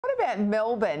about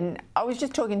Melbourne? I was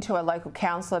just talking to a local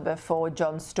councillor before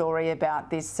John's story about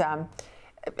this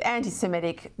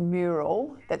anti-Semitic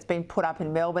mural that's been put up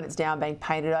in Melbourne. It's now being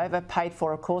painted over, paid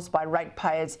for, of course, by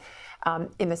ratepayers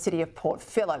in the city of Port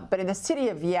Phillip. But in the city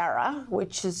of Yarra,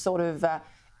 which is sort of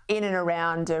in and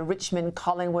around Richmond,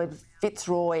 Collingwood,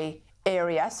 Fitzroy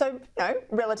area, so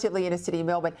relatively inner city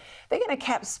Melbourne, they're going to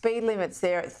cap speed limits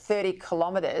there at 30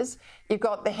 kilometres. You've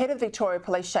got the head of Victoria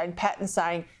Police, Shane Patton,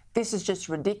 saying this is just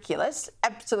ridiculous,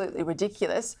 absolutely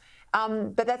ridiculous.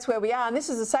 But that's where we are. And this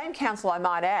is the same council, I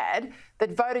might add,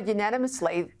 that voted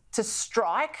unanimously to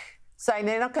strike, saying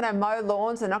they're not going to mow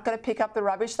lawns, they're not going to pick up the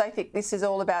rubbish. They think this is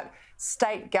all about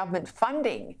state government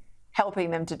funding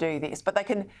helping them to do this. But they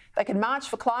can march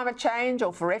for climate change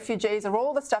or for refugees or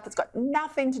all the stuff that's got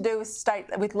nothing to do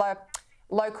with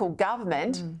local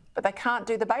government, but they can't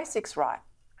do the basics right.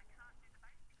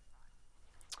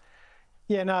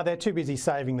 Yeah, no, they're too busy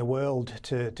saving the world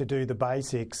to do the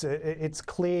basics. It's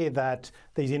clear that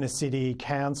these inner city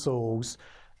councils,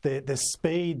 the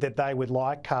speed that they would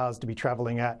like cars to be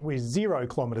travelling at was 0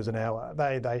 kilometres an hour.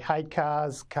 They hate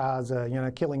cars. Cars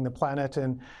are killing the planet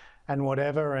and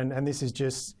whatever. And this is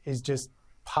just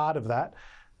part of that.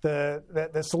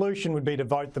 The solution would be to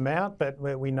vote them out, but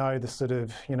we know the sort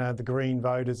of the Green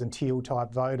voters and Teal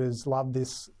type voters love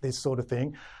this sort of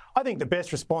thing. I think the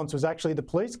best response was actually the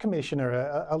police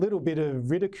commissioner, a little bit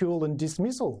of ridicule and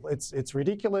dismissal. It's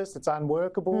ridiculous, it's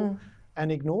unworkable,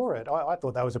 and ignore it. I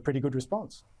thought that was a pretty good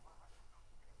response.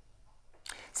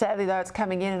 Sadly, though, it's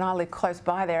coming in and I live close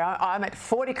by there. I'm at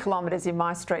 40 kilometres in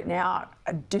my street now.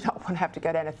 I do not want to have to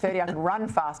go down to 30. I can run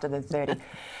faster than 30.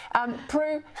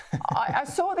 Prue, I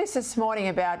saw this morning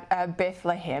about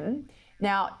Bethlehem.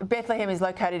 Now, Bethlehem is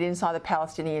located inside the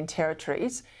Palestinian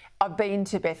territories. I've been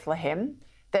to Bethlehem.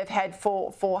 They've had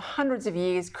for hundreds of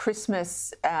years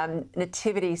Christmas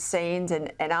nativity scenes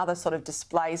and other sort of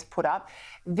displays put up.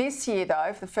 This year,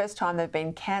 though, for the first time, they've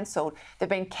been cancelled. They've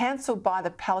been cancelled by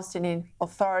the Palestinian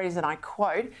authorities, and I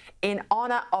quote, in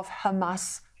honour of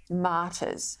Hamas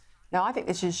martyrs. Now, I think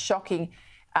this is shocking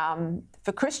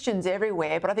for Christians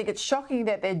everywhere, but I think it's shocking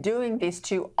that they're doing this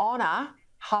to honour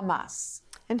Hamas.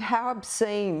 And how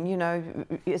obscene,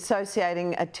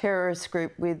 associating a terrorist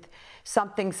group with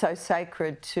something so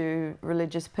sacred to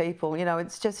religious people.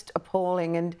 It's just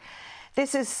appalling. And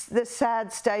this is the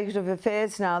sad state of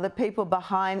affairs now, that people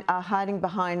are hiding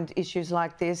behind issues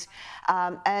like this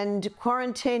and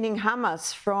quarantining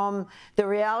Hamas from the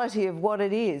reality of what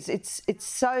it is. It's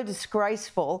so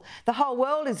disgraceful. The whole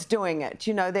world is doing it.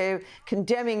 They're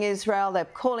condemning Israel, they're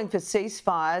calling for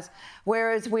ceasefires,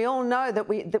 whereas we all know that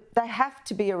they have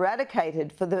to be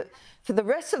eradicated for the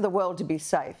rest of the world to be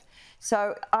safe.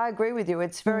 So I agree with you.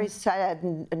 It's very sad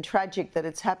and tragic that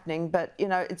it's happening, but,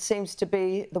 it seems to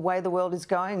be the way the world is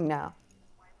going now.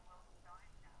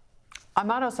 I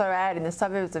might also add, in the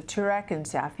suburbs of Toorak and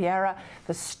South Yarra,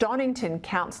 the Stonington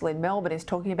Council in Melbourne is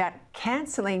talking about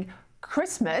cancelling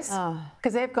Christmas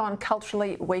because they've gone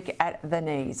culturally weak at the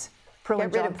knees. Prue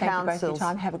and John, thank you both for your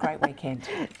time. Have a great weekend.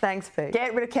 Thanks, Pete.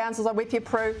 Get rid of councils. I'm with you,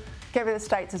 Prue. Get rid of the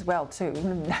states as well, too.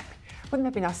 Wouldn't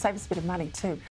that be nice? Save us a bit of money, too.